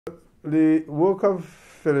The work of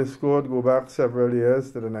Phyllis Coard go back several years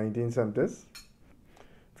to the 1970s.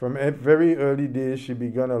 From very early days, she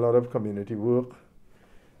began a lot of community work.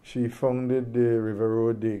 She founded the River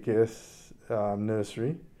Road Daycare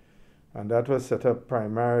Nursery, and that was set up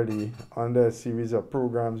primarily under a series of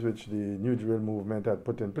programs which the New Drill movement had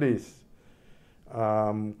put in place,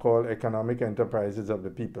 called Economic Enterprises of the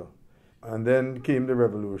People. And then came the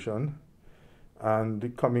revolution,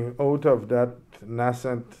 and coming out of that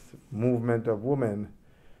nascent movement of women,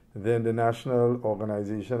 then the National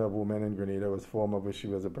Organization of Women in Grenada was formed, of which she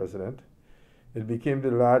was the president. It became the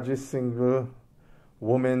largest single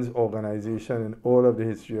women's organization in all of the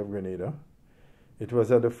history of Grenada. It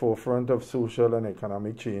was at the forefront of social and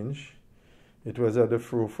economic change. It was at the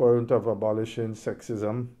forefront of abolishing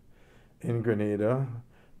sexism in Grenada,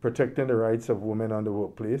 protecting the rights of women on the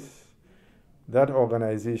workplace. That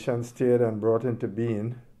organization steered and brought into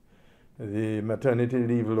being the maternity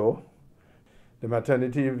leave law. The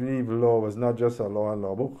maternity leave law was not just a law in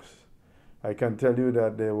law books. I can tell you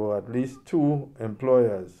that there were at least 2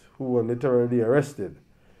 employers who were literally arrested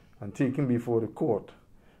and taken before the court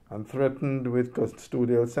and threatened with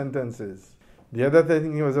custodial sentences. The other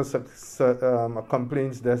thing was a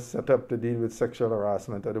complaints desk set up to deal with sexual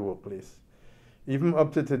harassment at the workplace. Even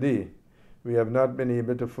up to today, we have not been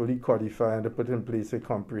able to fully codify and to put in place a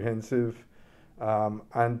comprehensive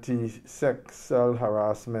anti-sexual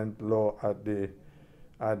harassment law at the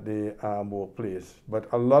workplace.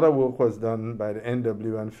 But a lot of work was done by the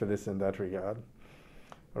NW and Phyllis in that regard.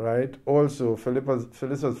 Right? Also,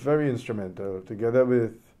 Phyllis was very instrumental, together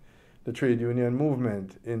with the trade union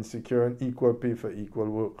movement, in securing equal pay for equal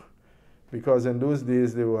work. Because in those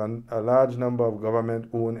days, there were a large number of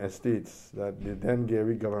government-owned estates that the then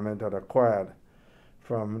Gary government had acquired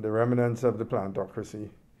from the remnants of the plantocracy.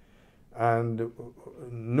 And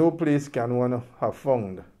no place can one have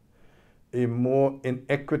found a more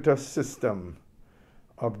inequitous system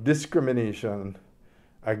of discrimination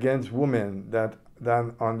against women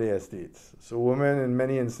than on the estates. So women in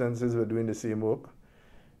many instances were doing the same work.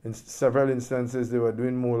 In several instances, they were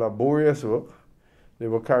doing more laborious work. They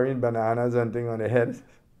were carrying bananas and things on their head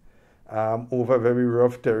over very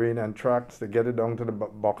rough terrain and tracks to get it down to the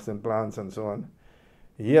boxing plants and so on.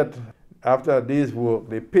 Yet, after a day's work,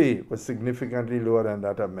 their pay was significantly lower than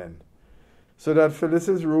that of men. So that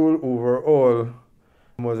Phyllis's role overall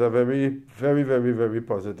was a very, very, very, very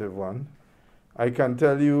positive one. I can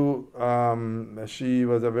tell you she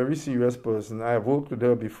was a very serious person. I have worked with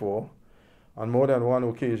her before on more than one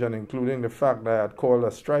occasion, including the fact that I had called a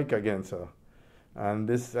strike against her. And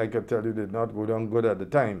this, I could tell you, did not go down good at the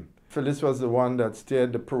time. Phyllis was the one that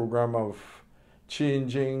steered the program of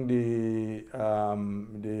changing the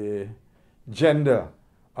gender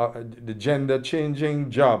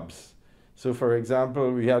changing jobs. So, for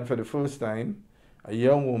example, we had for the first time a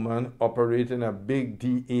young woman operating a big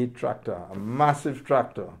D8 tractor, a massive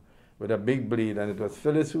tractor with a big blade, and it was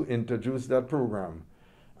Phyllis who introduced that program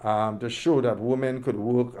to show that women could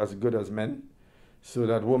work as good as men, so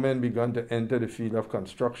that women began to enter the field of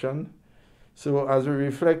construction. So as we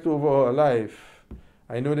reflect over her life,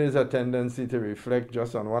 I know there's a tendency to reflect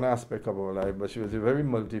just on one aspect of her life, but she was a very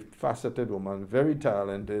multifaceted woman, very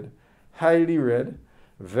talented, highly read,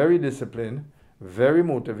 very disciplined, very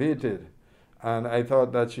motivated. And I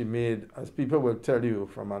thought that she made, as people will tell you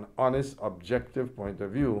from an honest, objective point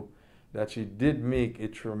of view, that she did make a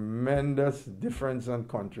tremendous difference and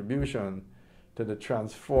contribution to the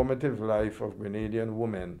transformative life of Grenadian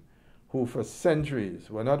women who for centuries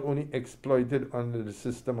were not only exploited under the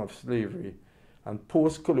system of slavery and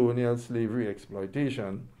post-colonial slavery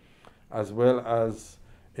exploitation, as well as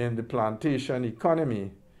in the plantation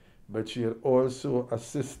economy, but she had also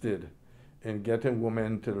assisted in getting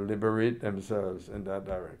women to liberate themselves in that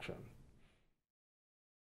direction.